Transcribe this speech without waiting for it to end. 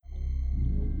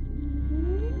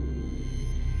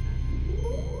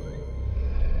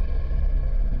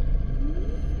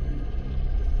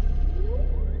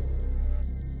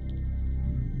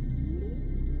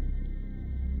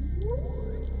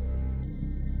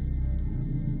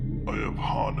I have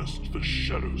harnessed the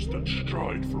shadows that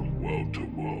stride from world to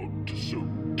world to sow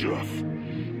death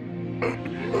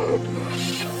and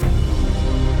madness.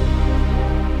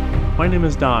 My name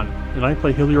is Don, and I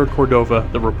play Hilliard Cordova,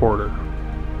 the reporter.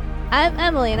 I'm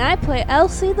Emily, and I play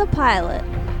Elsie the pilot.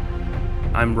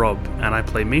 I'm Rob, and I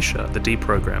play Misha, the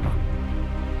deprogrammer.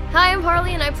 Hi, I'm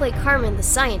Harley, and I play Carmen, the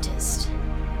scientist.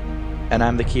 And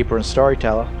I'm the keeper and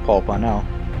storyteller, Paul Parnell.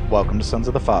 Welcome to Sons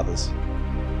of the Fathers.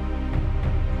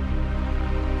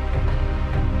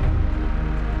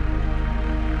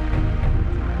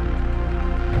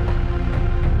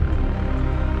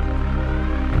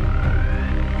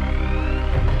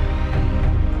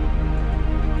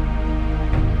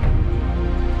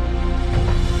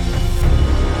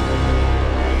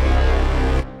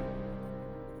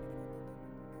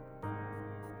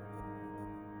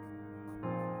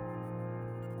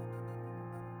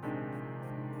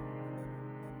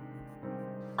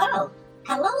 Oh,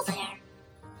 hello there.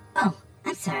 Oh,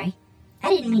 I'm sorry. I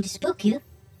didn't mean to spook you.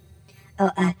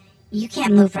 Oh, you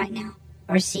can't move right now,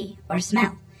 or see, or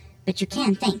smell, but you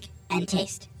can think and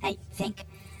taste, I think.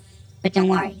 But don't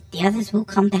worry, the others will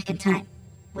come back in time,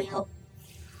 we hope.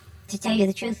 To tell you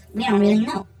the truth, we don't really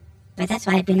know, but that's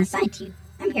why I've been assigned to you.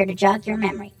 I'm here to jog your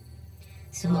memory.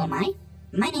 So who am I?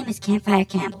 My name is Campfire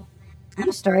Campbell. I'm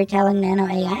a storytelling nano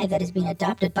AI that has been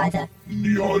adopted by the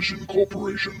Neogen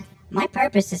Corporation. My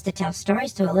purpose is to tell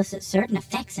stories to elicit certain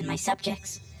effects in my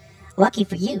subjects. Lucky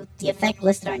for you, the effect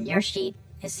listed on your sheet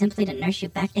is simply to nurse you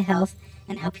back to health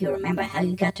and help you remember how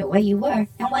you got to where you were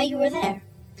and why you were there.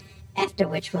 After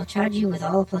which we'll charge you with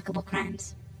all applicable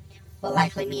crimes. We'll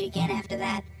likely meet again after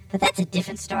that, but that's a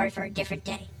different story for a different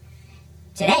day.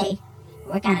 Today,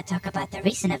 we're going to talk about the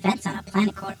recent events on a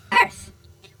planet called Earth.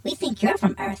 We think you're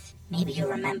from Earth. Maybe you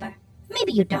remember.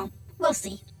 Maybe you don't. We'll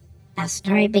see. Our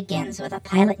story begins with a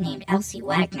pilot named Elsie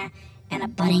Wagner and a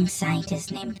budding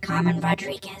scientist named Carmen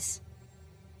Rodriguez.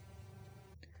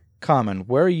 Carmen,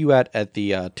 where are you at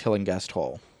the Tillinghast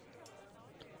Hall?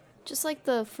 Just like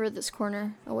the furthest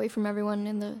corner, away from everyone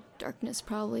in the darkness,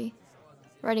 probably.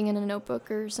 Writing in a notebook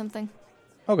or something.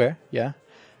 Okay, yeah.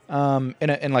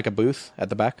 In like a booth at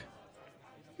the back?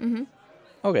 Mm-hmm.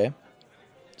 Okay.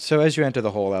 So as you enter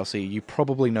the hall, Elsie, you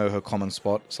probably know her common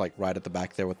spot. It's like right at the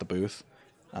back there with the booth.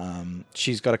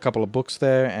 She's got a couple of books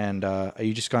there, and are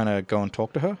you just going to go and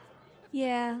talk to her?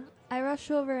 Yeah, I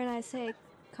rush over and I say,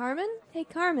 Carmen? Hey,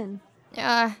 Carmen.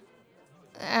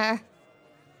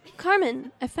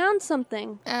 Carmen, I found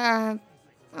something.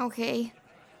 Okay.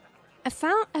 I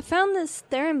found this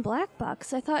Theron black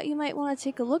box. I thought you might want to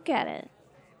take a look at it.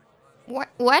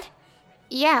 What?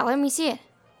 Yeah, let me see it.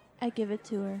 I give it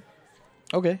to her.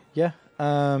 Okay, yeah.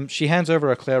 She hands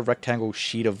over a clear rectangle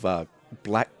sheet of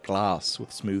black glass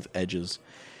with smooth edges.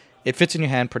 It fits in your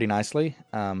hand pretty nicely.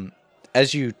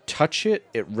 As you touch it,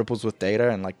 it ripples with data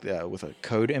and with a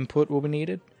code input will be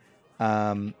needed.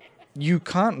 You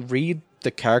can't read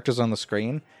the characters on the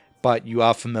screen, but you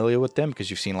are familiar with them because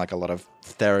you've seen like a lot of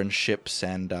Theron ships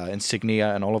and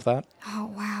insignia and all of that.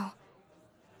 Oh, wow.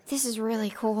 This is really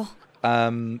cool.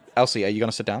 Elsie, are you going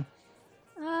to sit down?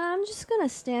 I'm just gonna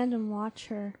stand and watch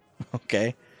her.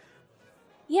 Okay.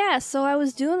 Yeah, so I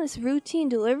was doing this routine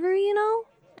delivery, you know?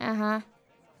 Uh-huh.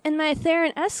 And my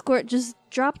Theron escort just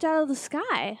dropped out of the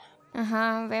sky.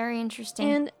 Uh-huh, very interesting.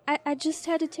 And I just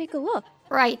had to take a look.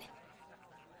 Right.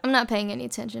 I'm not paying any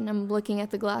attention. I'm looking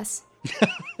at the glass.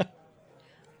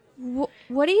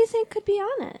 What do you think could be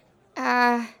on it?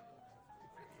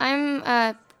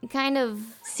 I'm, kind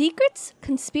of... Secrets?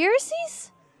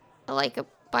 Conspiracies? Like a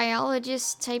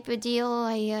biologist type of deal.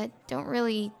 I, don't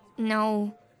really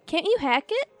know. Can't you hack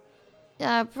it?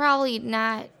 Probably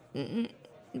not.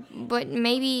 But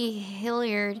maybe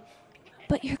Hilliard.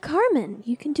 But you're Carmen.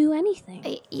 You can do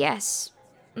anything. Yes.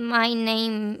 My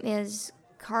name is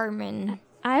Carmen.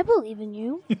 I believe in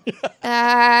you.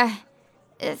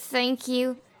 Thank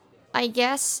you. I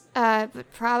guess,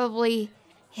 but probably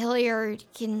Hilliard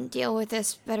can deal with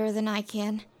this better than I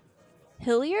can.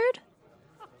 Hilliard?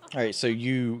 Alright, so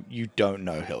you don't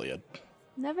know Hilliard.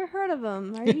 Never heard of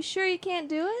him. Are you sure you can't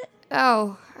do it?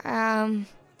 Oh,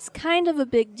 It's kind of a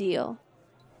big deal.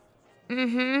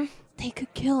 Mm-hmm. They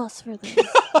could kill us for this.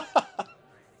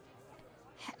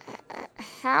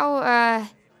 How,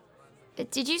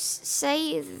 did you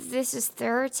say this is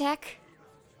Theratech?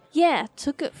 Yeah,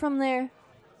 took it from there.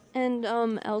 And,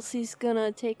 Elsie's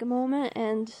gonna take a moment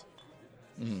and...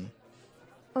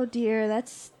 Oh dear,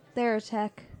 that's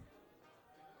Theratech.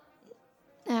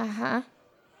 Uh-huh.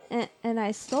 And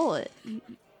I stole it.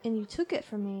 And you took it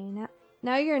from me.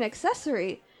 Now you're an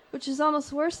accessory, which is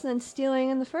almost worse than stealing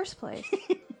in the first place.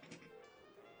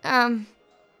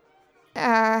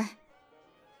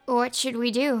 What should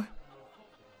we do?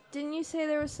 Didn't you say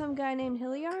there was some guy named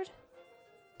Hilliard?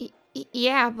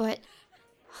 Yeah, but...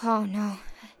 Oh no.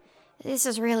 This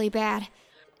is really bad.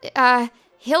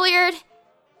 Hilliard?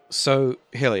 So,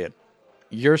 Hilliard,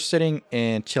 you're sitting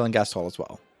in Chillingast Hall as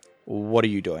well. What are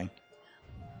you doing?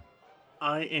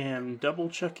 I am double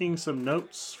checking some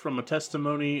notes from a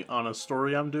testimony on a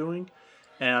story I'm doing,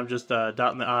 and I'm just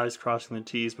dotting the I's, crossing the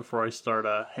T's before I start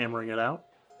hammering it out.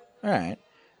 All right.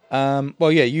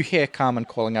 Well, yeah, you hear Carmen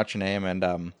calling out your name,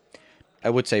 and I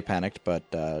would say panicked, but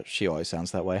she always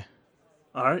sounds that way.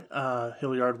 All right,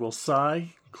 Hilliard will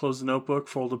sigh, close the notebook,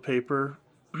 fold the paper.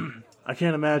 I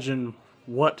can't imagine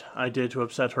what I did to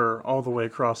upset her all the way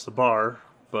across the bar,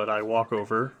 but I walk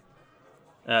over.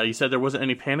 You said there wasn't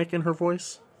any panic in her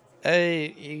voice?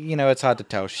 It's hard to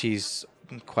tell. She's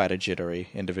quite a jittery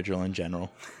individual in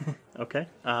general. Okay.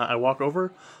 I walk over,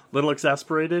 a little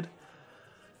exasperated.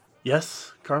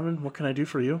 Yes, Carmen, what can I do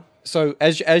for you? So,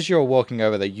 as you're walking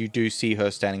over there, you do see her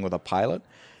standing with a pilot.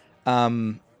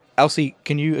 Elsie,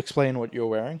 can you explain what you're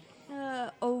wearing?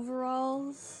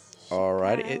 Overalls. All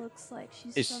right. It looks like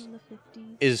she's from the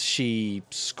 50s. Is she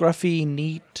scruffy,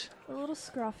 neat? A little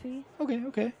scruffy.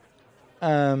 Okay.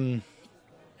 And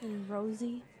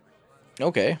rosy.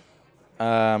 Okay.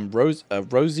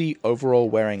 Rosy overall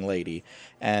wearing lady.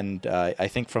 And I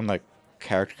think from the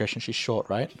character creation, she's short,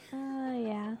 right?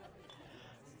 Yeah.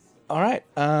 All right.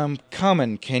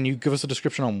 Carmen, can you give us a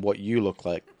description on what you look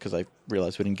like? Because I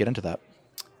realized we didn't get into that.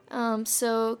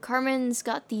 So Carmen's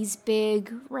got these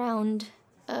big, round,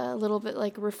 little bit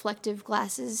like reflective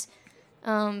glasses.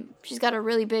 She's got a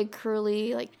really big,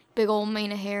 curly, like big old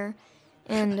mane of hair.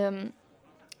 And,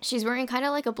 she's wearing kind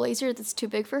of like a blazer that's too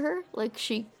big for her. Like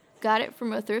she got it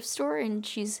from a thrift store and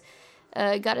she's,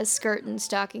 got a skirt and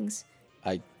stockings.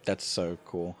 That's so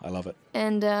cool. I love it.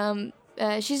 And,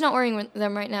 she's not wearing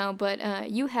them right now,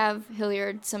 but, you have,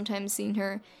 Hilliard, sometimes seen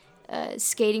her,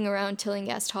 skating around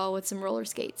Tillinghast Hall with some roller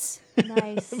skates.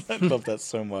 Nice. I love that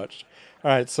so much.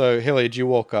 All right, so Hilliard, you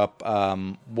walk up.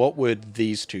 What would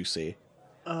these two see?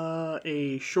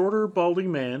 A shorter,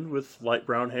 balding man with light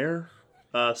brown hair.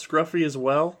 Scruffy as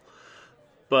well,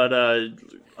 but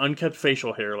unkept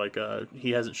facial hair, like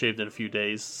he hasn't shaved in a few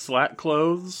days. Slack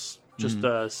clothes, just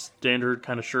standard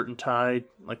kind of shirt and tie,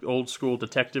 like old school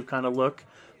detective kind of look.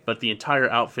 But the entire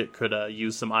outfit could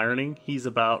use some ironing. He's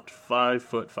about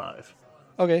 5'5".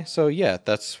 Okay, so yeah,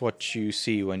 that's what you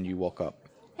see when you walk up.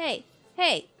 Hey,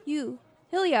 you,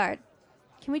 Hilliard.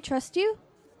 Can we trust you?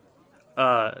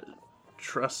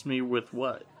 Trust me with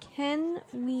what? Can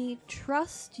we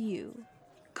trust you?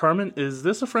 Carmen, is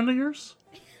this a friend of yours?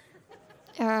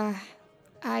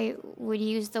 I would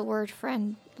use the word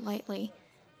friend lightly.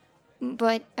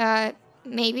 But,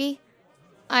 maybe?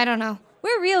 I don't know.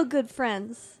 We're real good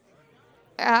friends.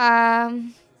 Oh,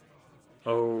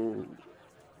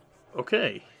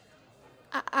 okay.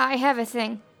 I have a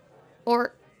thing.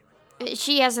 Or,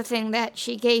 she has a thing that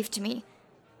she gave to me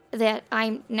that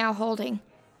I'm now holding.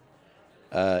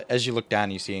 As you look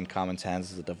down, you see in Carmen's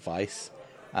hands is a device.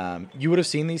 You would have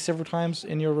seen these several times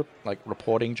in your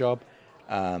reporting job.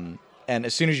 And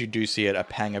as soon as you do see it, a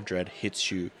pang of dread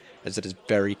hits you, as it is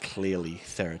very clearly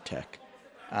Theratech.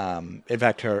 In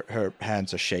fact, her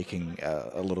hands are shaking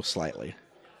a little slightly.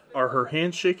 Are her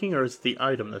hands shaking, or is it the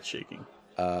item that's shaking?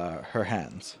 Her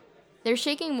hands. They're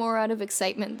shaking more out of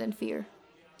excitement than fear.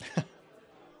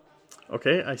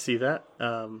 Okay, I see that.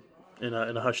 In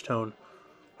a hushed tone.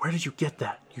 Where did you get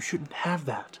that? You shouldn't have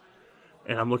that.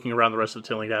 And I'm looking around the rest of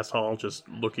Tillinghast Hall, just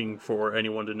looking for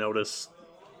anyone to notice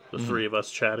the three of us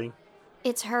chatting.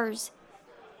 It's hers.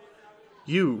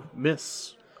 You,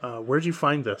 miss, where'd you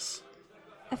find this?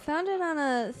 I found it on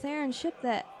a Theran ship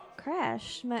that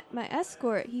crashed. My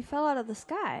escort, he fell out of the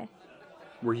sky.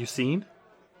 Were you seen?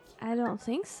 I don't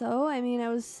think so. I mean, I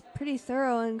was pretty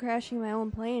thorough in crashing my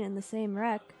own plane in the same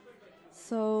wreck.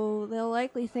 So they'll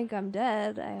likely think I'm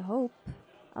dead, I hope.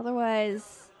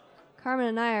 Otherwise, Carmen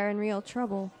and I are in real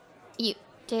trouble. You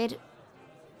did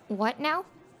what now?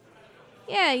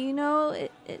 Yeah,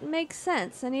 it makes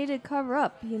sense. I need to cover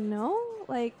up,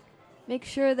 Like, make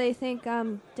sure they think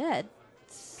I'm dead.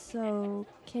 So,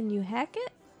 can you hack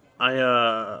it?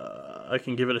 I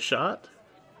can give it a shot.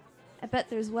 I bet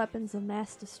there's weapons of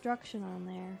mass destruction on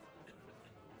there.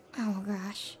 Oh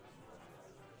gosh.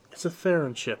 It's a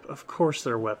Theran ship. Of course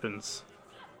there are weapons.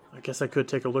 I guess I could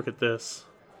take a look at this.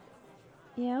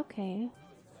 Yeah, okay.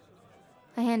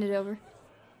 I hand it over.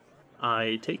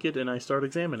 I take it and I start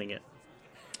examining it.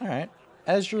 All right.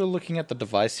 As you're looking at the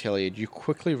device, Hilliard, you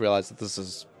quickly realize that this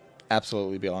is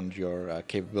absolutely beyond your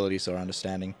capabilities or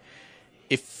understanding.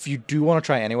 If you do want to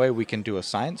try anyway, we can do a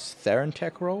science Theron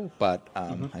tech roll, but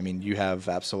I mean, you have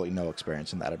absolutely no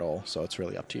experience in that at all, so it's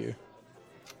really up to you.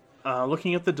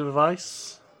 Looking at the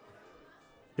device,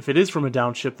 if it is from a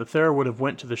down ship, the Thera would have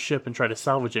went to the ship and tried to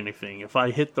salvage anything. If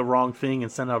I hit the wrong thing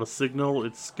and send out a signal,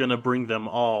 it's gonna bring them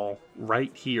all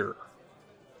right here.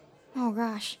 Oh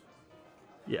gosh.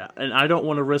 Yeah, and I don't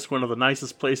want to risk one of the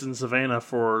nicest places in Savannah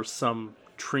for some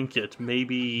trinket.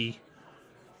 Maybe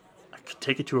I could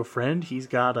take it to a friend. He's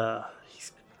got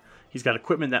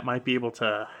equipment that might be able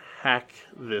to hack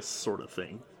this sort of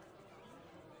thing.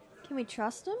 Can we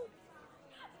trust him?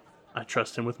 I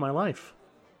trust him with my life.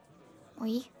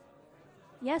 We?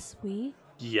 Yes, we.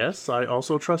 Yes, I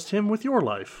also trust him with your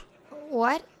life.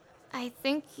 What? I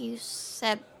think you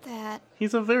said that.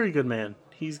 He's a very good man.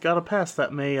 He's got a past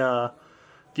that may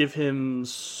give him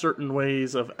certain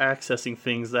ways of accessing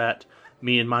things that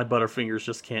me and my Butterfingers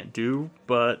just can't do,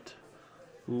 but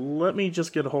let me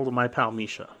just get a hold of my pal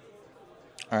Misha.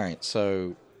 Alright,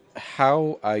 so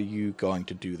how are you going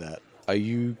to do that? Are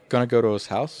you going to go to his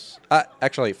house?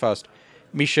 Actually, first,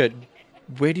 Misha,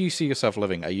 where do you see yourself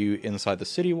living? Are you inside the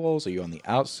city walls? Are you on the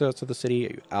outskirts of the city?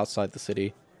 Are you outside the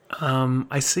city?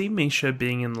 I see Misha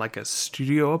being in like a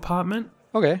studio apartment.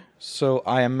 Okay, so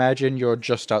I imagine you're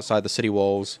just outside the city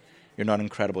walls. You're not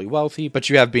incredibly wealthy, but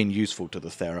you have been useful to the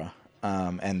Thera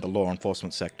and the law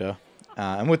enforcement sector.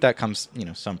 And with that comes,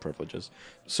 some privileges.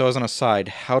 So as an aside,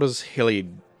 how does Hilly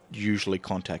usually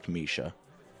contact Misha?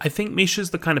 I think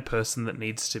Misha's the kind of person that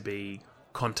needs to be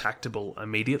contactable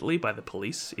immediately by the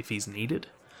police if he's needed.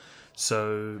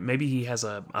 So maybe he has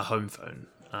a home phone.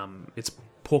 It's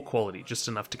poor quality, just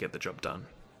enough to get the job done.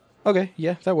 Okay,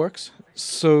 yeah, that works.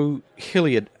 So,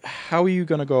 Hilliard, how are you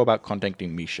going to go about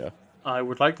contacting Misha? I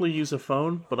would likely use a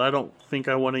phone, but I don't think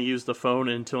I want to use the phone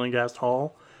in Tillinghast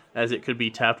Hall, as it could be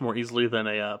tapped more easily than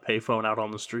a payphone out on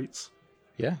the streets.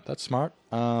 Yeah, that's smart.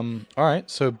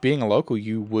 Alright, so being a local,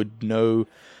 you would know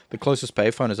the closest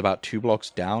payphone is about 2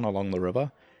 blocks down along the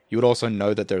river. You would also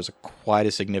know that there's quite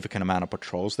a significant amount of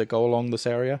patrols that go along this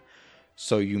area,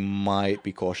 so you might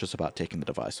be cautious about taking the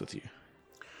device with you.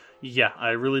 Yeah, I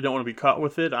really don't want to be caught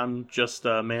with it. I'm just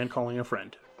a man calling a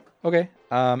friend. Okay.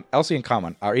 Elsie and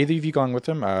Carmen, are either of you going with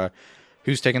him?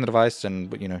 Who's taking the device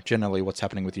and, generally what's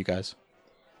happening with you guys?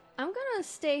 I'm gonna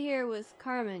stay here with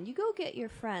Carmen. You go get your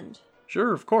friend.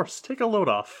 Sure, of course. Take a load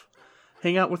off.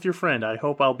 Hang out with your friend. I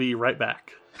hope I'll be right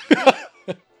back.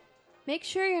 Make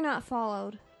sure you're not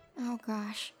followed. Oh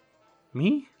gosh.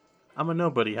 Me? I'm a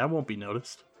nobody. I won't be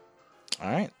noticed.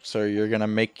 Alright, so you're going to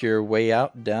make your way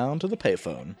out down to the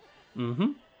payphone.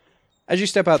 Mm-hmm. As you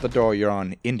step out the door, you're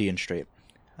on Indian Street.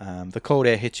 The cold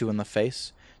air hits you in the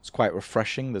face. It's quite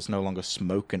refreshing. There's no longer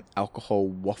smoke and alcohol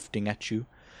wafting at you.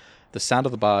 The sound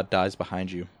of the bar dies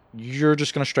behind you. You're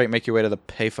just going to straight make your way to the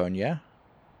payphone, yeah?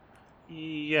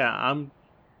 Yeah, I'm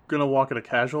gonna walk at a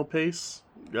casual pace.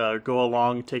 Go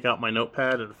along, take out my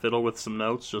notepad, and fiddle with some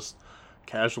notes, just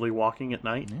casually walking at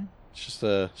night. Yeah,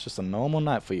 it's just a normal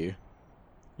night for you.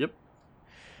 Yep.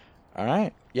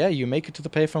 Alright, yeah, you make it to the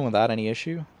payphone without any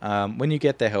issue. When you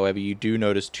get there, however, you do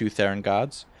notice 2 Theron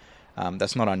guards.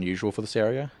 That's not unusual for this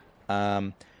area.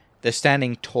 They're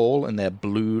standing tall in their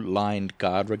blue-lined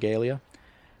guard regalia.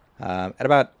 At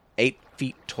about 8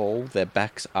 feet tall, their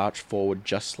backs arch forward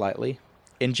just slightly.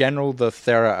 In general, the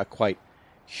Thera are quite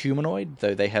humanoid,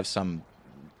 though they have some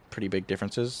pretty big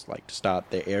differences. Like, to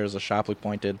start, their ears are sharply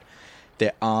pointed,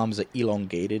 their arms are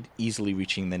elongated, easily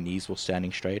reaching their knees while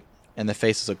standing straight, and their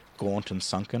faces are gaunt and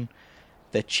sunken.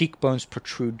 Their cheekbones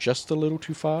protrude just a little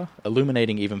too far,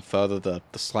 illuminating even further the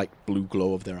slight blue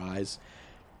glow of their eyes.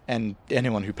 And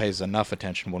anyone who pays enough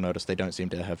attention will notice they don't seem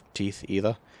to have teeth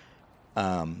either.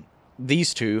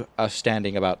 These 2 are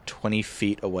standing about 20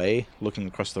 feet away, looking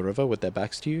across the river with their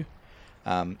backs to you.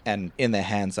 And in their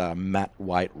hands are matte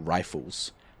white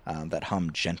rifles that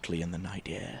hum gently in the night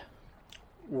air.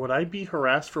 Would I be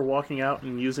harassed for walking out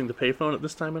and using the payphone at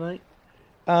this time of night?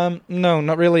 No,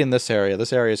 not really in this area.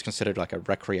 This area is considered like a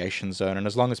recreation zone, and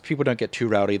as long as people don't get too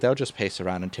rowdy, they'll just pace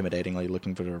around intimidatingly,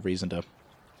 looking for a reason to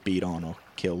beat on or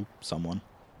kill someone.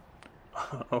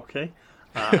 Okay.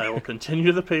 I will continue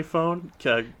to the payphone,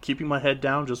 keeping my head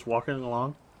down, just walking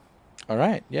along. All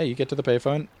right. Yeah, you get to the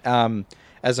payphone.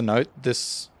 As a note,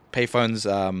 this payphones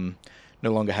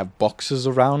no longer have boxes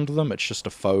around them. It's just a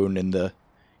phone in the,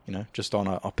 just on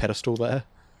a pedestal there.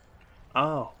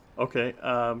 Oh, okay.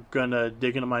 I'm gonna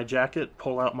dig into my jacket,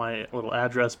 pull out my little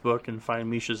address book, and find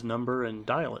Misha's number and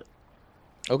dial it.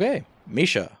 Okay.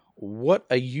 Misha, what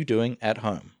are you doing at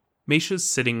home? Misha's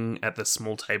sitting at the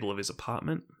small table of his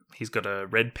apartment. He's got a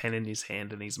red pen in his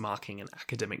hand and he's marking an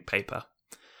academic paper.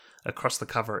 Across the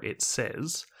cover it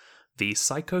says, The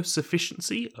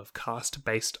Psychosufficiency of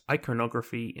Caste-Based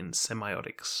Iconography in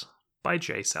Semiotics by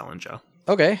Jay Salinger.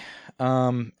 Okay.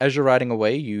 As you're riding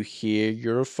away, you hear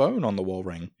your phone on the wall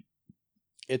ring.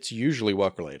 It's usually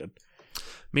work-related.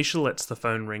 Misha lets the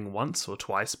phone ring once or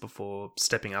twice before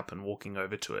stepping up and walking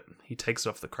over to it. He takes it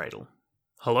off the cradle.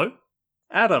 Hello?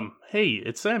 Adam, hey,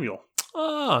 it's Samuel.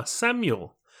 Ah,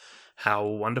 Samuel. How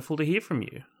wonderful to hear from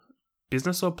you.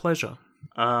 Business or pleasure?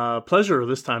 Pleasure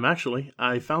this time, actually.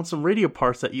 I found some radio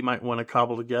parts that you might want to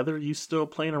cobble together. You still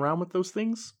playing around with those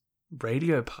things?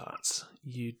 Radio parts?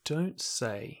 You don't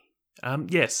say.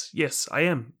 Yes, I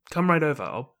am. Come right over.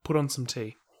 I'll put on some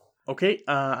tea. Okay,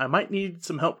 I might need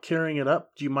some help carrying it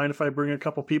up. Do you mind if I bring a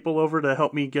couple people over to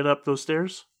help me get up those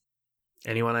stairs?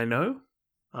 Anyone I know?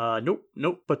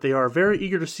 Nope, but they are very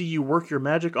eager to see you work your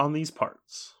magic on these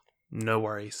parts. No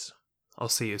worries. I'll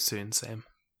see you soon, Sam.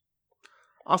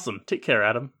 Awesome. Take care,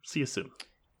 Adam. See you soon.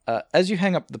 As you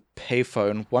hang up the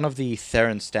payphone, one of the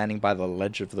Therans standing by the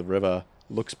ledge of the river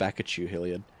looks back at you,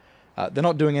 Hilliard. They're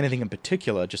not doing anything in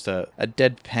particular, just a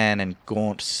deadpan and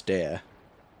gaunt stare.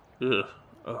 Ugh.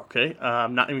 Okay,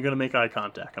 I'm not even going to make eye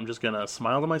contact. I'm just going to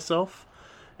smile to myself,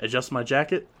 adjust my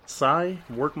jacket, sigh,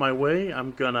 work my way.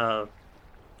 I'm gonna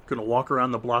walk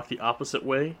around the block the opposite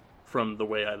way from the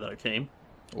way that I came.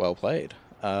 Well played.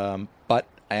 But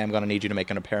I am going to need you to make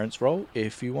an appearance roll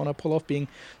if you want to pull off being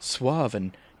suave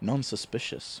and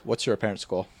non-suspicious. What's your appearance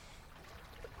score?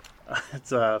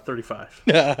 It's 35.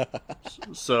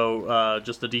 So,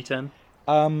 just a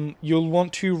D10? You'll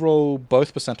want to roll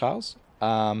both percentiles.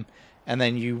 And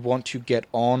then you want to get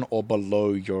on or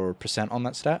below your percent on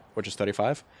that stat, which is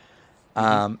 35.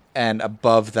 And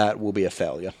above that will be a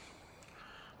failure.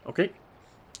 Okay.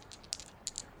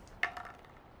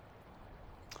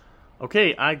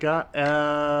 Okay, I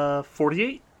got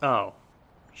 48. Oh.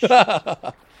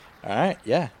 All right,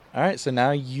 yeah. All right, so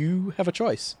now you have a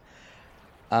choice.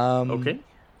 Okay.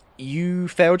 You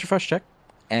failed your first check,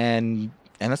 and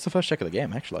that's the first check of the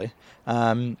game, actually.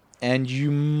 And you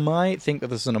might think that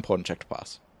this is an important check to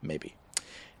pass. Maybe.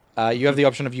 You have the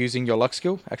option of using your luck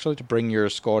skill, actually, to bring your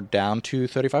score down to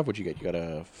 35. What'd you get? You got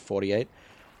a 48.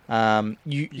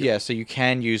 So you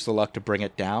can use the luck to bring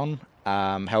it down.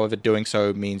 However, doing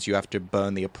so means you have to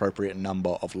burn the appropriate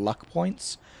number of luck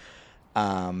points.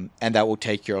 And that will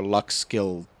take your luck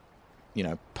skill,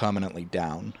 permanently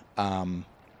down.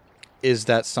 Is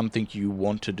that something you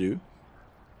want to do?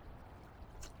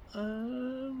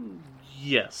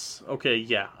 Yes. Okay,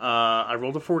 yeah. I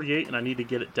rolled a 48, and I need to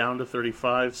get it down to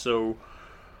 35, so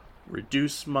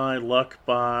reduce my luck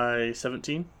by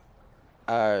 17?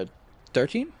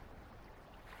 13?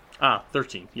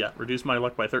 13. Yeah, reduce my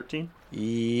luck by 13?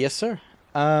 Yes, sir.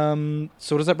 So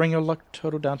what does that bring your luck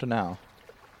total down to now?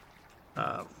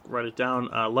 Write it down.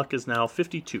 Luck is now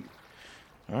 52.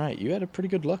 All right, you had a pretty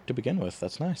good luck to begin with.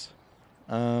 That's nice.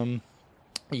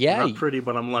 Yeah. Not pretty,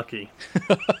 but I'm lucky.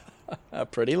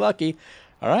 Pretty lucky.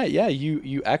 All right, yeah,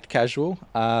 you act casual.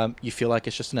 You feel like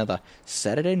it's just another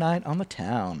Saturday night on the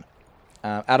town.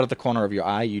 Out of the corner of your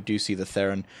eye, you do see the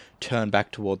Theron turn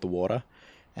back toward the water,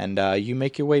 and you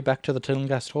make your way back to the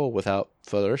Tillinghast Hall without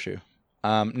further issue.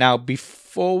 Now,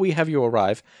 before we have you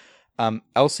arrive,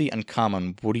 Elsie and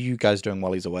Carmen, what are you guys doing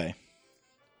while he's away?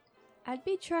 I'd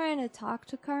be trying to talk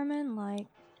to Carmen, like,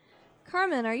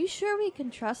 Carmen, are you sure we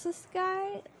can trust this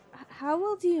guy? How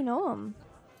well do you know him?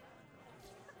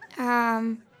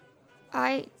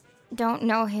 I don't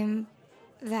know him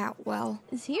that well.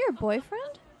 Is he your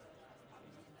boyfriend?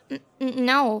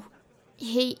 No.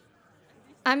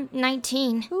 I'm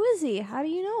 19. Who is he? How do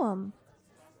you know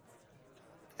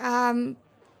him?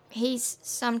 He's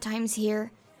sometimes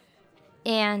here.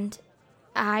 And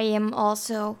I am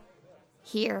also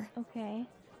here. Okay.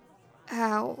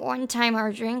 One time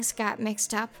our drinks got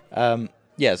mixed up.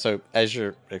 Yeah, so as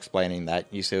you're explaining that,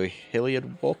 you see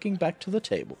Hilliard walking back to the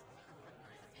table.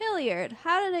 Hilliard,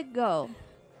 how did it go?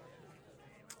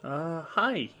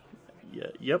 Hi.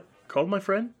 Yep, called my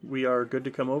friend. We are good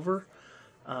to come over.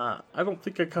 I don't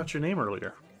think I caught your name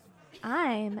earlier.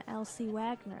 I'm Elsie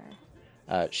Wagner.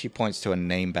 She points to a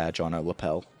name badge on her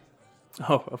lapel.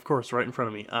 Oh, of course, right in front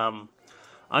of me.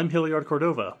 I'm Hilliard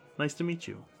Cordova. Nice to meet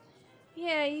you.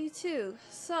 Yeah, you too.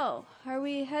 So, are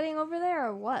we heading over there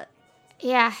or what?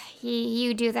 Yeah,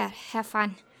 you do that. Have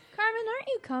fun. Carmen, aren't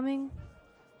you coming?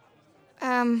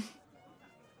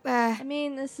 I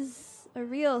mean, this is a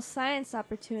real science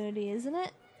opportunity, isn't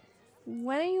it?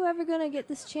 When are you ever gonna get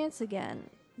this chance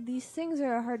again? These things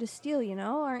are hard to steal,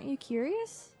 Aren't you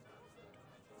curious?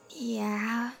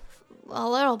 Yeah, a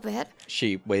little bit.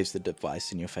 She waves the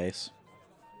device in your face.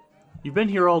 You've been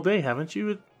here all day, haven't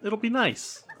you? It'll be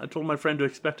nice. I told my friend to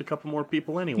expect a couple more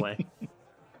people anyway.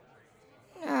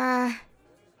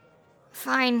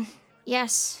 Fine.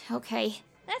 Yes, okay.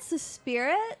 That's the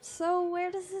spirit. So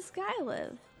where does this guy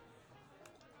live?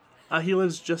 He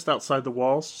lives just outside the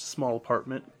walls, small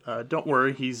apartment. Don't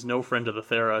worry, he's no friend of the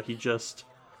Thera. He just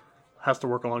has to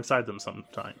work alongside them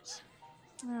sometimes.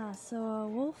 Ah, so a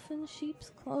wolf in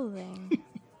sheep's clothing.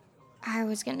 I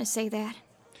was gonna say that.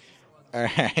 All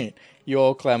right, you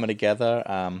all clamber together,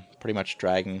 pretty much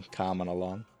dragging Carmen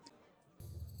along.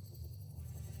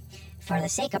 For the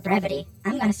sake of brevity,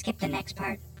 I'm gonna skip the next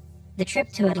part. The trip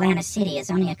to Atlantic City is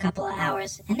only a couple of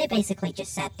hours, and they basically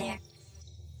just sat there.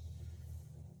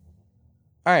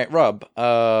 All right, Rob.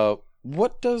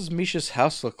 What does Misha's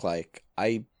house look like?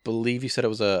 I believe you said it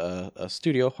was a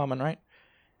studio apartment, right?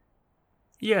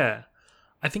 Yeah,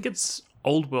 I think it's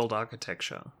old world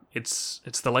architecture. It's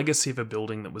the legacy of a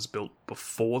building that was built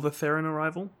before the Theron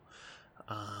arrival.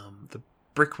 The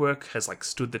brickwork has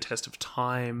stood the test of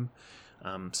time.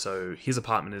 So his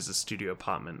apartment is a studio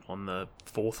apartment on the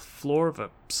 4th floor of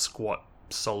a squat,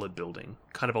 solid building.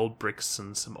 Kind of old bricks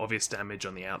and some obvious damage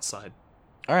on the outside.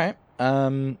 All right.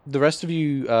 The rest of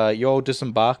you, you all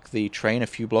disembark the train a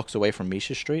few blocks away from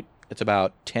Misha Street. It's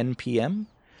about 10 p.m.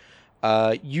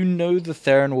 You know the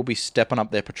Theron will be stepping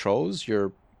up their patrols.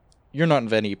 You're not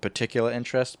of any particular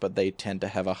interest, but they tend to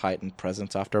have a heightened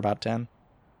presence after about 10.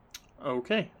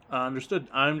 Okay, understood.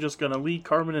 I'm just gonna lead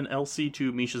Carmen and Elsie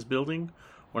to Misha's building.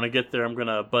 When I get there, I'm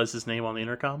gonna buzz his name on the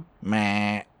intercom.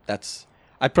 Meh.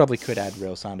 I probably could add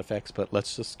real sound effects, but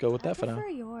let's just go with I that for now. prefer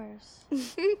yours.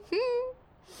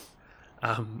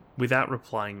 Without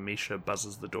replying, Misha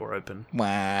buzzes the door open.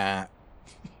 Wah.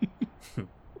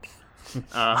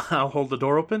 I'll hold the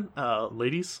door open.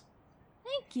 Ladies,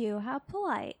 Thank you. How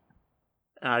polite.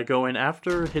 I go in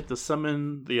after, hit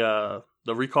the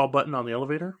recall button on the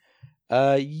elevator.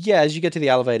 Yeah, as you get to the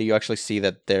elevator, you actually see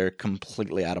that they're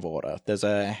completely out of order. There's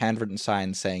a handwritten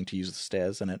sign saying to use the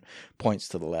stairs, and it points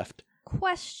to the left.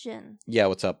 Question. Yeah,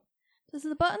 what's up? Does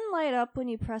the button light up when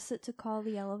you press it to call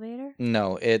the elevator?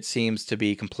 No, it seems to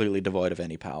be completely devoid of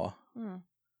any power.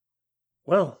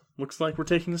 Well, looks like we're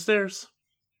taking the stairs.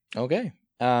 Okay.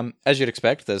 As you'd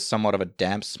expect, there's somewhat of a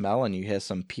damp smell, and you hear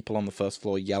some people on the first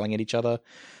floor yelling at each other.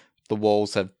 The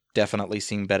walls have definitely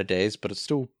seen better days, but it's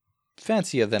still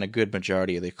fancier than a good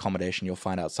majority of the accommodation you'll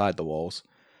find outside the walls.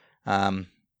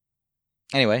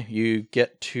 Anyway, you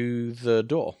get to the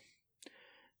door.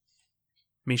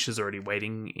 Misha's already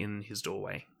waiting in his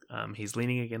doorway. He's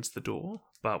leaning against the door,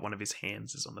 but one of his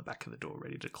hands is on the back of the door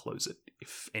ready to close it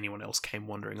if anyone else came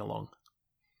wandering along.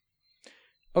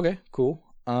 Okay, cool.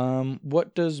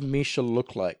 What does Misha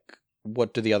look like?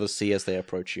 What do the others see as they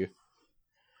approach you?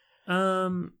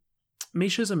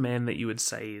 Misha's a man that you would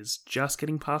say is just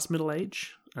getting past middle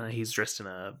age. He's dressed in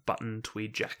a button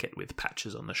tweed jacket with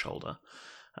patches on the shoulder,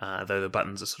 though the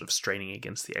buttons are sort of straining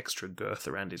against the extra girth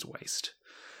around his waist.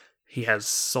 He has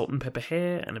salt and pepper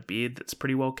hair and a beard that's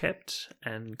pretty well kept,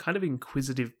 and kind of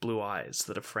inquisitive blue eyes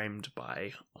that are framed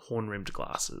by horn-rimmed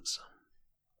glasses.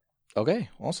 Okay,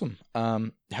 awesome.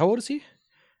 How old is he?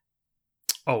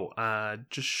 Oh,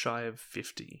 just shy of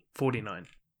 50. 49.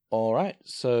 All right,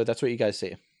 so that's what you guys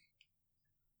see.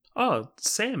 Oh,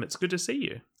 Sam, it's good to see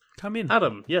you. Come in.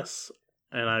 Adam, yes.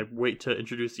 And I wait to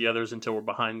introduce the others until we're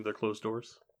behind the closed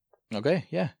doors. Okay,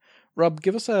 yeah. Rob,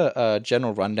 give us a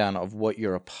general rundown of what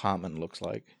your apartment looks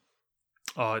like.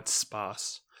 Oh, it's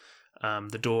sparse.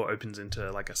 The door opens into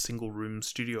a single-room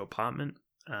studio apartment,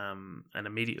 and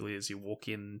immediately as you walk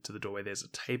into the doorway, there's a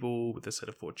table with a set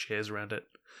of 4 chairs around it.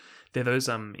 They're those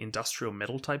industrial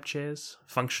metal-type chairs,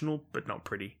 functional but not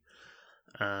pretty.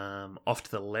 Off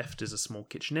to the left is a small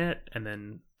kitchenette, and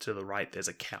then to the right there's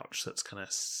a couch that's kind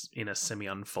of in a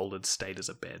semi-unfolded state as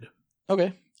a bed.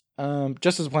 Okay.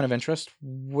 Just as a point of interest,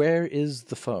 where is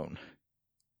the phone?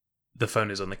 The phone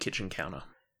is on the kitchen counter.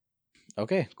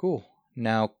 Okay, cool.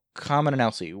 Now, Carmen and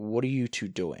Elsie, what are you two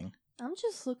doing? I'm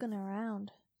just looking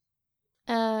around.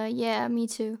 Yeah, me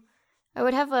too. I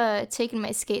would have taken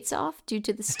my skates off due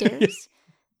to the stairs,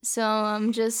 so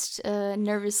I'm just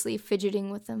nervously fidgeting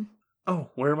with them.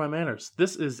 Oh, where are my manners?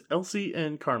 This is Elsie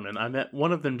and Carmen. I met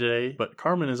one of them today, but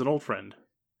Carmen is an old friend.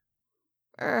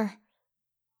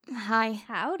 Hi.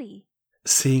 Howdy.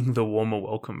 Seeing the warmer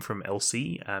welcome from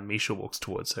Elsie, Misha walks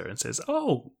towards her and says,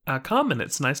 "Oh, Carmen,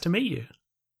 it's nice to meet you."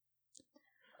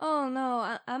 Oh,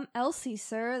 no, I'm Elsie,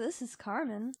 sir. This is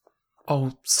Carmen.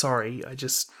 Oh, sorry, I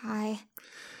just... Hi.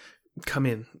 Come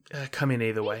in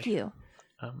either way. Thank you.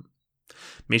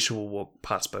 Misha will walk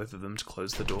past both of them to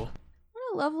close the door.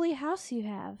 What a lovely house you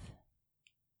have.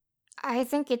 I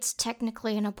think it's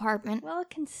technically an apartment. Well, it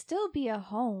can still be a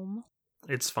home.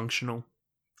 It's functional.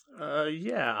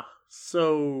 Yeah.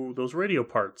 So, those radio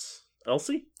parts.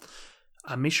 Elsie?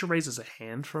 Misha raises a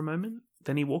hand for a moment.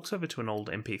 Then he walks over to an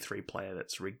old MP3 player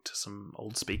that's rigged to some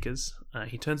old speakers.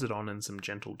 He turns it on and some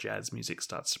gentle jazz music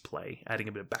starts to play, adding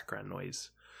a bit of background noise.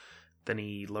 Then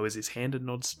he lowers his hand and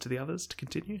nods to the others to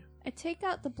continue. I take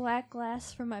out the black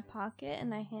glass from my pocket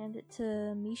and I hand it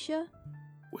to Misha.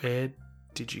 Where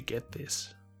did you get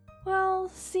this? Well,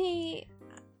 see,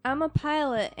 I'm a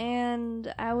pilot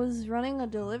and I was running a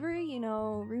delivery,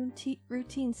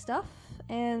 routine stuff,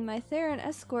 and my Theron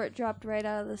escort dropped right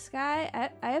out of the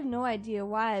sky. I have no idea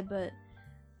why, but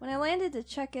when I landed to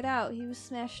check it out, he was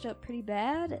smashed up pretty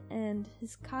bad, and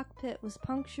his cockpit was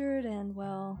punctured, and,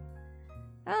 well,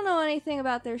 I don't know anything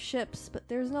about their ships, but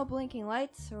there's no blinking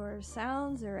lights or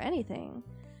sounds or anything.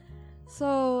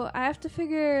 So I have to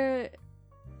figure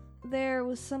there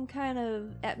was some kind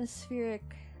of atmospheric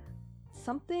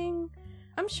something.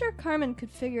 I'm sure Carmen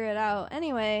could figure it out.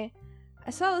 Anyway,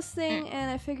 I saw this thing and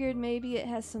I figured maybe it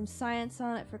has some science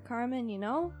on it for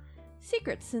Carmen,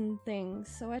 secrets and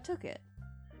things, so I took it.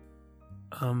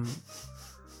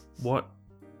 What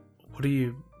do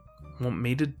you want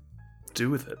me to do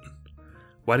with it?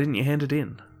 Why didn't you hand it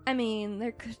in? I mean,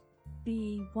 there could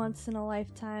be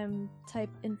once-in-a-lifetime type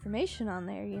information on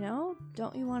there,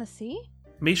 Don't you want to see?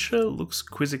 Misha looks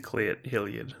quizzically at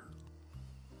Hilliard.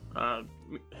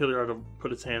 Hilliard will put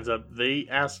his hands up. They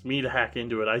asked me to hack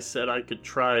into it. I said I could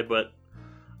try, but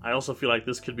I also feel like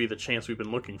this could be the chance we've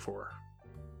been looking for.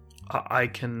 I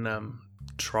can,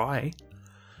 try.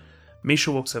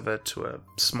 Misha walks over to a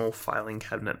small filing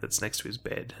cabinet that's next to his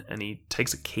bed, and he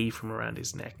takes a key from around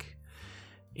his neck.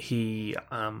 He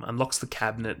unlocks the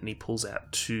cabinet and he pulls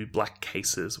out 2 black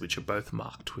cases, which are both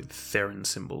marked with Theron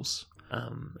symbols.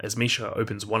 As Misha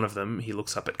opens one of them, he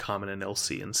looks up at Carmen and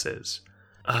Elsie and says,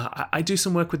 I do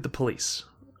some work with the police.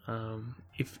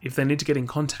 If they need to get in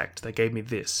contact, they gave me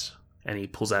this. And he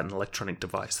pulls out an electronic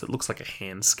device that looks like a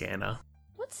hand scanner.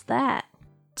 What's that?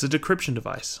 It's a decryption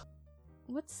device.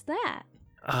 What's that?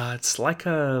 It's like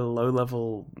a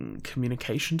low-level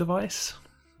communication device.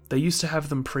 They used to have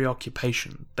them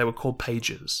pre-occupation. They were called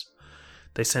pagers.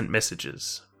 They sent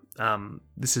messages.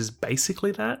 This is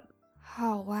basically that.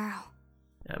 Oh, wow.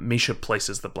 Misha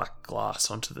places the black glass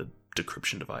onto the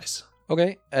decryption device.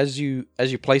 Okay, as you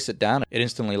place it down, it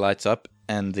instantly lights up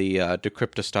and the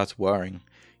decryptor starts whirring.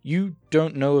 You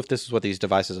don't know if this is what these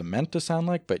devices are meant to sound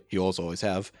like, but yours always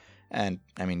have. And,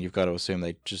 I mean, you've got to assume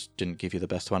they just didn't give you the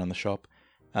best one in the shop.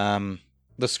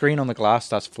 The screen on the glass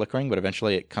starts flickering, but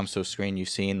eventually it comes to a screen you've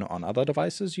seen on other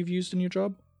devices you've used in your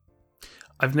job.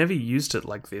 I've never used it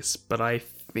like this, but I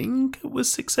think it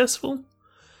was successful.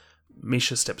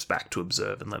 Misha steps back to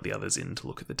observe and let the others in to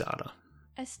look at the data.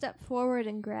 I step forward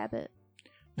and grab it.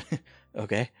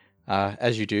 Okay.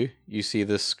 As you do, you see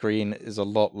the screen is a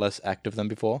lot less active than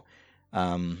before.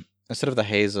 Instead of the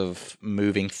haze of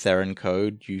moving Theron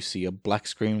code, you see a black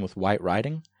screen with white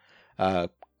writing.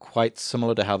 Quite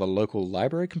similar to how the local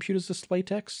library computers display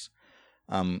text.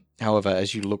 However,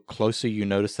 as you look closer, you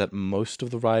notice that most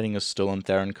of the writing is still in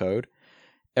Theron code.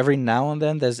 Every now and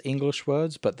then there's English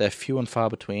words, but they're few and far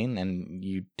between, and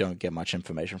you don't get much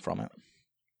information from it.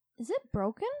 Is it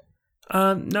broken?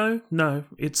 No.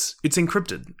 It's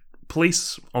encrypted.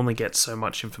 Police only get so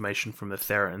much information from the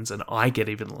Therons, and I get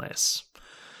even less.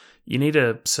 You need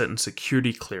a certain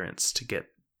security clearance to get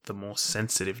the more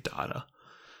sensitive data.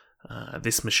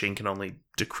 This machine can only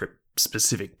decrypt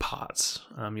specific parts.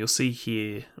 You'll see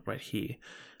here, right here,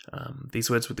 these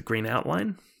words with the green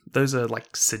outline. Those are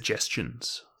like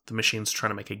suggestions. The machine's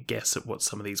trying to make a guess at what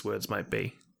some of these words might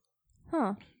be.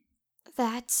 Huh.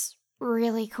 That's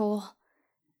really cool.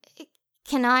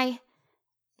 Can I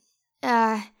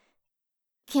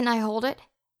hold it?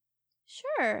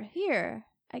 Sure, here.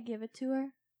 I give it to her.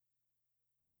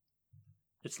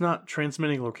 It's not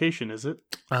transmitting location, is it?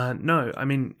 No, I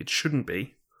mean, it shouldn't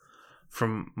be.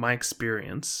 From my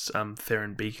experience,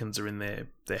 Theron beacons are in their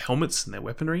helmets and their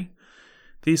weaponry.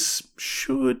 This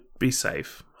should be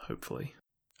safe, hopefully.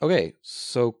 Okay,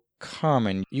 so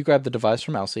Carmen, you grab the device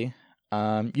from Elsie.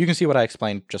 You can see what I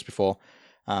explained just before.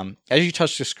 As you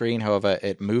touch the screen, however,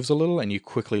 it moves a little, and you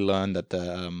quickly learn that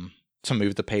to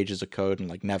move the pages of code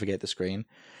and navigate the screen.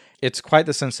 It's quite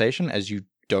the sensation, as you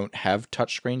don't have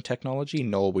touchscreen technology,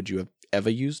 nor would you have ever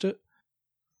used it.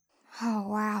 Oh,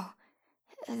 wow.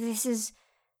 This is...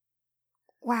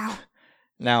 wow.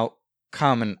 Now,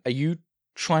 Carmen, are you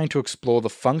trying to explore the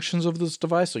functions of this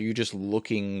device, or are you just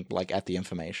looking, at the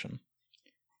information?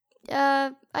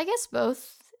 I guess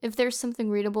both. If there's something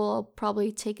readable, I'll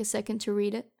probably take a second to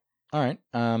read it. Alright,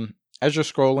 as you're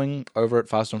scrolling over it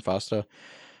faster and faster,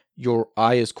 your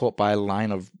eye is caught by a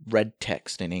line of red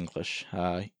text in English.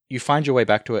 You find your way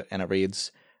back to it, and it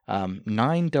reads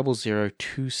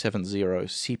 900270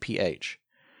 CPH.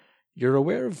 You're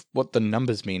aware of what the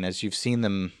numbers mean as you've seen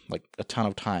them like a ton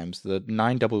of times. The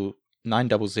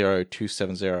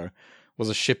 900270 was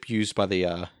a ship used by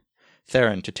the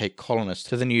Theron to take colonists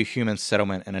to the new human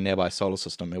settlement in a nearby solar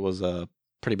system. It was a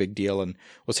pretty big deal and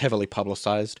was heavily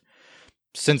publicized.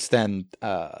 Since then,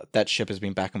 that ship has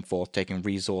been back and forth taking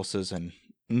resources and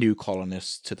new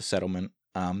colonists to the settlement.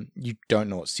 You don't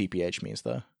know what CPH means,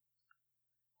 though.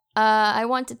 I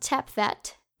want to tap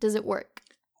that. Does it work?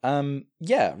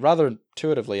 Yeah, rather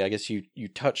intuitively. I guess you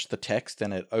touch the text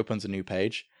and it opens a new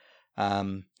page.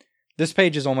 This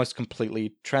page is almost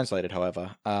completely translated,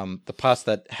 however. The parts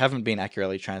that haven't been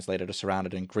accurately translated are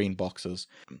surrounded in green boxes.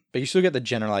 But you still get the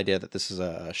general idea that this is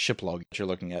a ship log that you're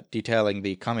looking at, detailing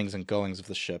the comings and goings of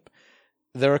the ship.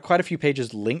 There are quite a few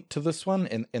pages linked to this one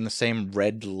in the same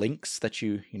red links that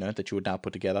you would now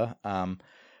put together.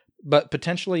 But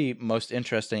potentially most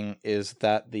interesting is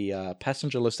that the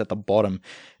passenger list at the bottom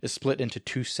is split into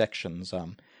two sections.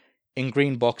 In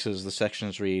green boxes, the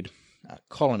sections read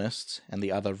colonists, and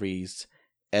the other reads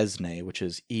ESNE, which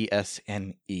is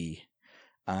ESNE.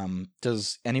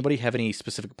 Does anybody have any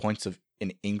specific points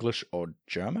in English or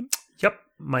German? Yep,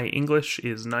 my English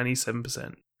is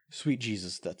 97%. Sweet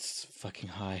Jesus, that's fucking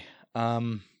high.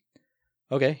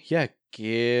 Okay, yeah,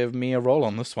 give me a roll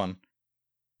on this one.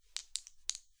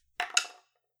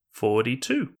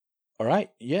 42. All right,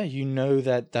 yeah, you know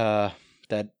that that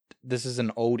this is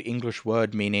an old English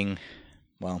word meaning,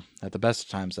 well, at the best of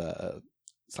times,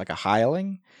 it's like a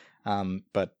hireling,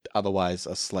 but otherwise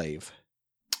a slave.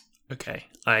 Okay,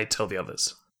 I tell the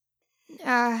others.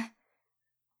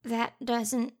 That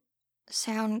doesn't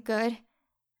sound good.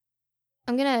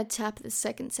 I'm gonna tap the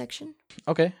second section.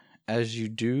 Okay, as you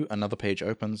do, another page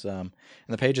opens, and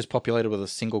the page is populated with a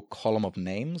single column of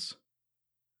names.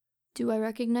 Do I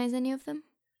recognize any of them?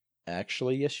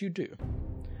 Actually, yes, you do.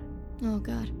 Oh,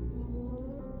 God.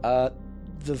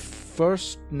 The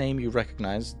first name you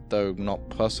recognize, though not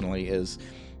personally, is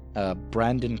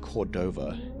Brandon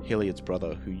Cordova, Hilliard's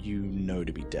brother, who you know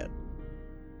to be dead.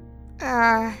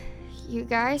 You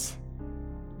guys?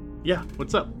 Yeah,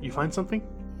 what's up? You find something?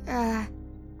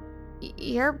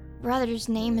 Your brother's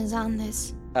name is on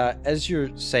this. As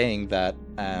you're saying that,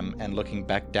 and looking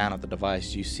back down at the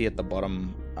device, you see at the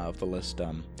bottom of the list,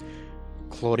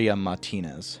 Claudia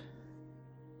Martinez.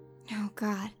 Oh,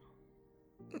 God.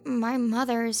 My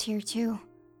mother is here, too.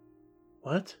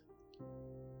 What?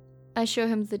 I show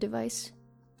him the device.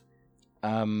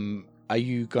 Are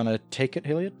you gonna take it,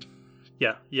 Hilliard?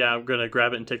 Yeah, I'm gonna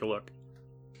grab it and take a look.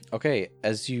 Okay,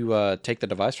 as you take the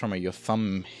device from her, your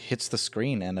thumb hits the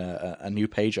screen and a new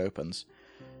page opens.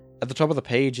 At the top of the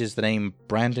page is the name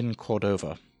Brandon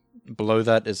Cordova. Below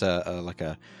that is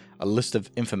a list of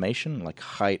information like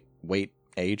height, weight,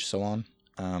 age, so on.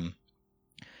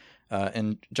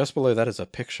 And just below that is a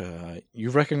picture. You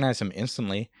recognize him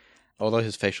instantly, although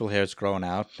his facial hair is growing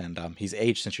out and he's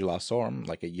aged since you last saw him,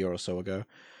 like a year or so ago.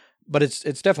 But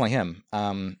it's definitely him.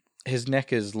 His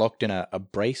neck is locked in a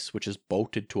brace, which is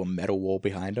bolted to a metal wall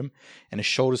behind him, and his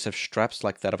shoulders have straps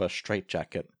like that of a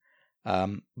straitjacket.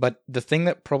 But the thing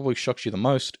that probably shocks you the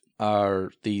most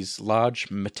are these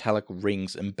large metallic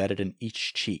rings embedded in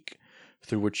each cheek,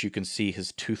 through which you can see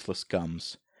his toothless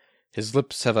gums. His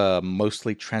lips have a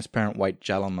mostly transparent white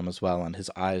gel on them as well, and his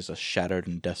eyes are shattered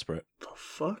and desperate. The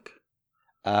fuck?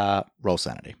 Roll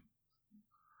sanity.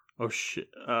 Oh shit.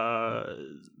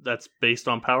 That's based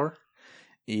on power?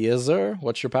 Yes, sir.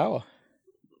 What's your power?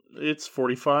 It's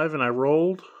 45 and I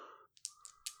rolled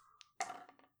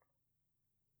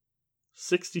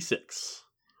 66.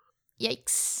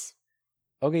 Yikes.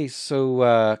 Okay,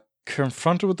 so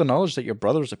confronted with the knowledge that your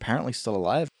brother is apparently still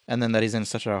alive, and then that he's in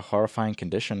such a horrifying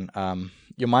condition,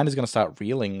 your mind is going to start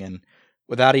reeling, and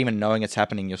without even knowing it's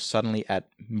happening, you're suddenly at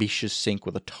Misha's sink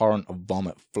with a torrent of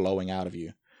vomit flowing out of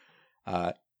you.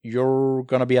 You're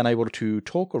going to be unable to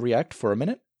talk or react for a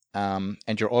minute, and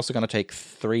you're also going to take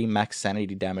 3 max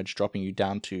sanity damage, dropping you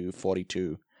down to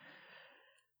 42.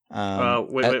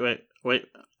 Wait.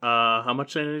 How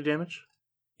much sanity damage?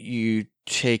 You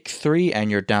take 3 and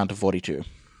you're down to 42.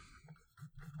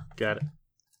 Got it.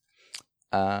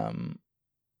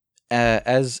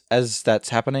 As that's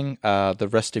happening, the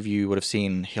rest of you would have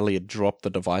seen Hilliard drop the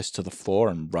device to the floor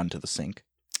and run to the sink.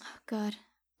 Oh, God.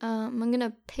 I'm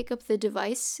gonna pick up the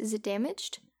device. Is it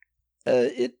damaged?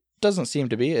 It doesn't seem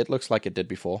to be. It looks like it did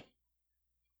before.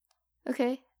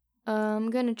 Okay. I'm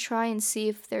gonna try and see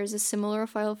if there's a similar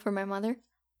file for my mother.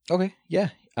 Okay, yeah.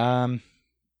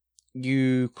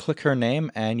 You click her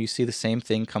name and you see the same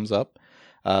thing comes up.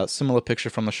 Similar picture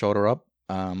from the shoulder up.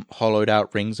 Hollowed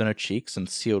out rings on her cheeks and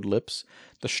sealed lips.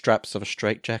 The straps of a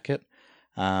straitjacket.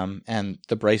 And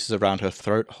the braces around her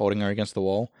throat holding her against the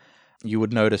wall. You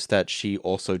would notice that she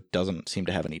also doesn't seem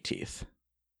to have any teeth.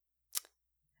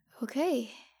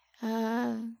 Okay.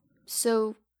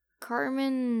 So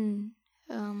Carmen,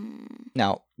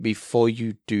 Now, before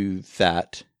you do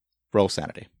that, roll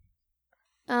sanity.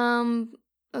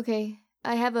 okay.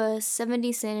 I have a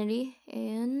 70 sanity,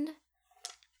 and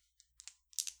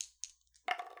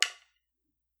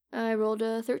I rolled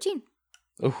a 13.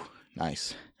 Oh,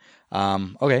 nice.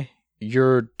 Okay.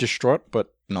 You're distraught,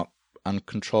 but not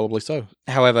uncontrollably so.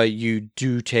 However, you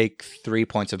do take 3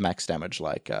 points of max damage,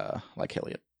 like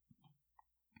Hilliard.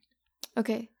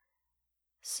 Okay.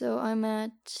 So I'm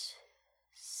at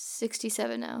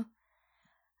 67 now.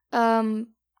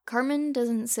 Carmen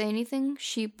doesn't say anything.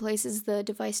 She places the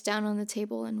device down on the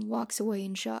table and walks away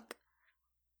in shock.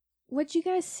 What'd you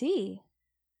guys see?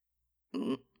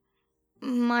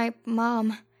 My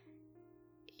mom.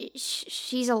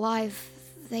 She's alive.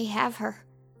 They have her.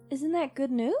 Isn't that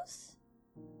good news?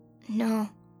 No.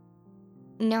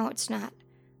 No, it's not.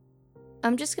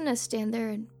 I'm just gonna stand there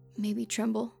and maybe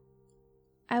tremble.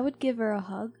 I would give her a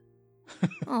hug.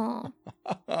 Aw.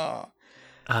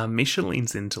 Misha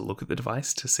leans in to look at the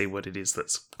device to see what it is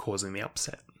that's causing the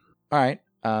upset. All right.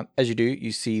 As you do,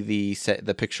 you see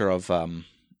the picture of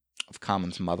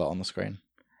Carmen's mother on the screen.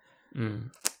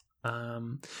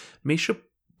 Misha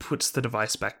puts the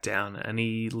device back down and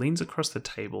he leans across the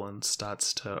table and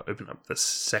starts to open up the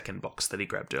second box that he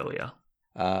grabbed earlier.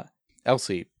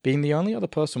 Elsie, being the only other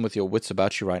person with your wits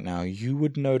about you right now, you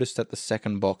would notice that the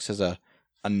second box has a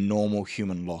normal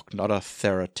human lock, not a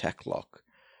Theratech lock.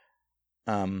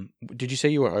 Did you say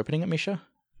you were opening it, Misha?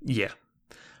 Yeah.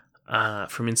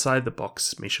 From inside the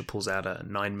box, Misha pulls out a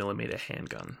 9mm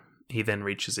handgun. He then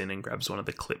reaches in and grabs one of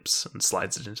the clips and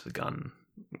slides it into the gun,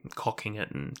 cocking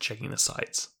it and checking the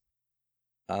sights.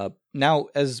 Now,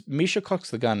 as Misha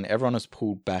cocks the gun, everyone is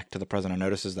pulled back to the present and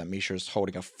notices that Misha is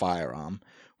holding a firearm,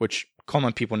 which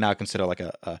common people now consider like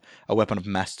a weapon of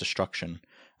mass destruction.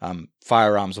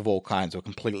 Firearms of all kinds were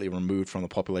completely removed from the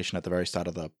population at the very start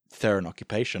of the Theran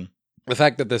occupation. The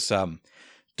fact that this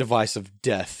device of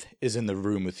death is in the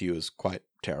room with you is quite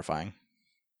terrifying.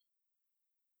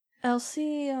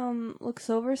 Elsie looks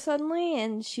over suddenly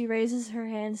and she raises her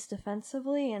hands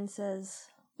defensively and says,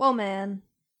 "Whoa, man,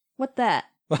 what that?"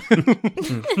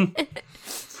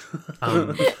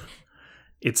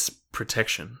 It's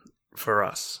protection for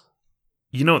us.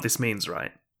 You know what this means,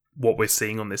 right? What we're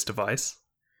seeing on this device?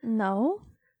 No.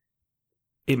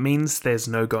 It means there's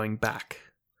no going back.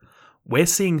 We're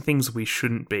seeing things we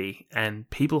shouldn't be, and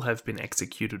people have been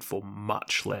executed for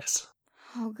much less.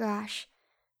 Oh gosh.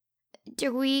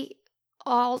 Do we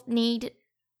all need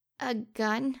a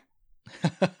gun?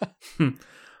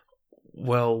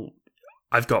 Well,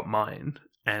 I've got mine,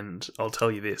 and I'll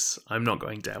tell you this, I'm not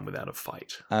going down without a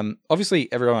fight.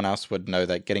 Obviously, everyone else would know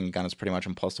that getting a gun is pretty much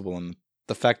impossible, and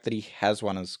the fact that he has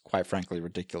one is quite frankly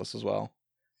ridiculous as well.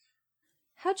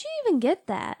 How'd you even get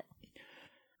that?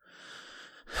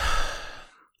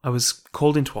 I was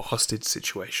called into a hostage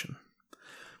situation.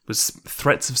 It was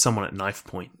threats of someone at knife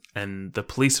point, and the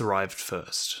police arrived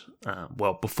first,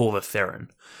 before the Theran,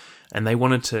 and they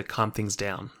wanted to calm things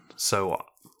down, so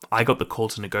I got the call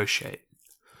to negotiate.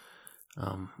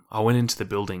 I went into the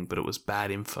building, but it was bad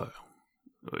info.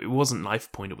 It wasn't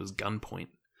knife point, it was gun point.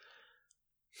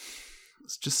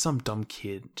 It's just some dumb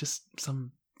kid, just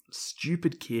some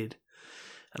stupid kid,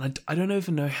 and I don't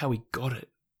even know how he got it.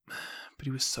 But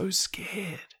he was so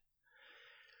scared.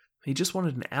 He just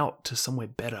wanted an out to somewhere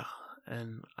better,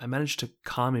 and I managed to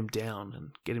calm him down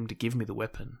and get him to give me the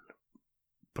weapon.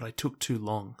 But I took too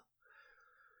long.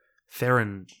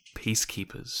 Theran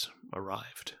peacekeepers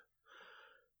arrived.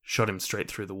 Shot him straight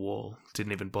through the wall,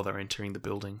 didn't even bother entering the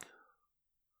building.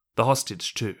 The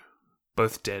hostage too,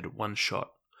 both dead, one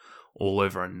shot, all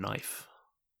over a knife.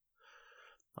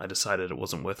 I decided it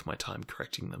wasn't worth my time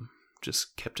correcting them,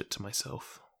 just kept it to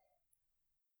myself.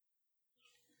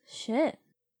 Shit.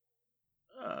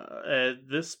 At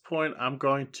this point, I'm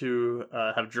going to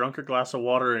have drunk a glass of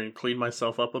water and clean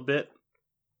myself up a bit.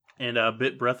 And a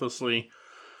bit breathlessly,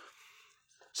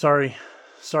 sorry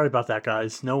about that,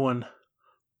 guys. No one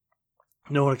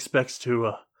expects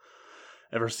to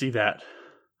ever see that.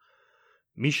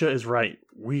 Misha is right.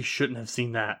 We shouldn't have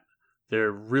seen that.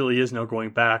 There really is no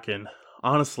going back, and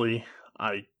honestly,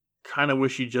 I kind of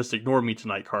wish you'd just ignore me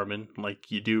tonight, Carmen,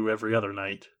 like you do every other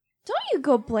night. Don't you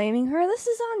go blaming her. This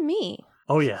is on me.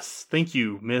 Oh yes, thank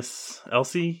you, Miss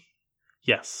Elsie.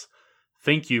 Yes,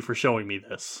 Thank you for showing me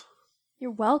this.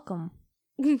 You're welcome.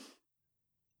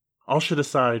 All should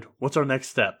aside, what's our next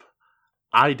step?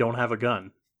 I don't have a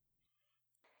gun.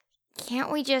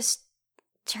 Can't we just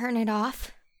turn it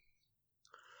off?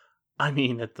 I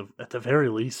mean, at the very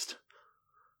least.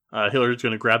 Hillary's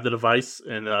going to grab the device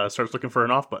and starts looking for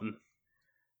an off button.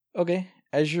 Okay.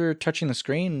 As you're touching the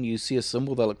screen, you see a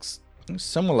symbol that looks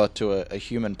similar to a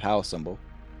human power symbol.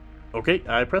 Okay,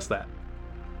 I press that.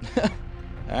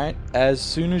 Alright, as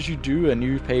soon as you do, a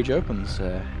new page opens.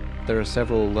 There are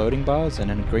several loading bars,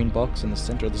 and in a green box in the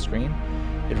center of the screen,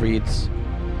 it reads,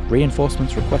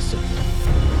 "Reinforcements requested."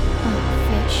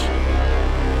 Oh,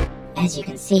 fish. As you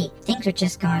can see, things are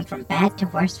just going from bad to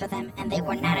worse for them, and they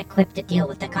were not equipped to deal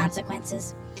with the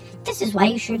consequences. This is why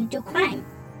you shouldn't do crime.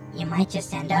 You might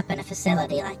just end up in a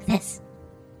facility like this.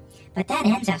 But that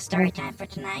ends our story time for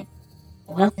tonight.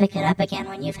 We'll pick it up again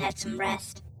when you've had some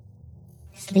rest.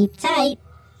 Sleep tight.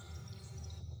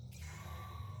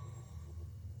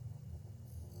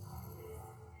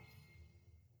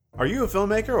 Are you a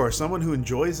filmmaker or someone who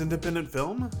enjoys independent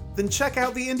film? Then check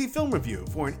out the Indie Film Review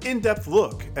for an in-depth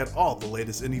look at all the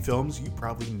latest indie films you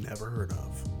probably never heard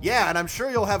of. Yeah, and I'm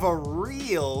sure you'll have a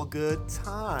real good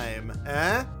time.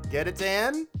 Eh? Get it,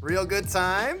 Dan? Real good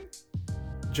time?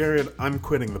 Jared, I'm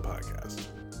quitting the podcast.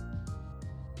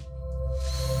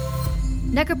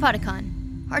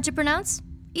 Necropodicon. Hard to pronounce,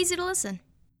 easy to listen.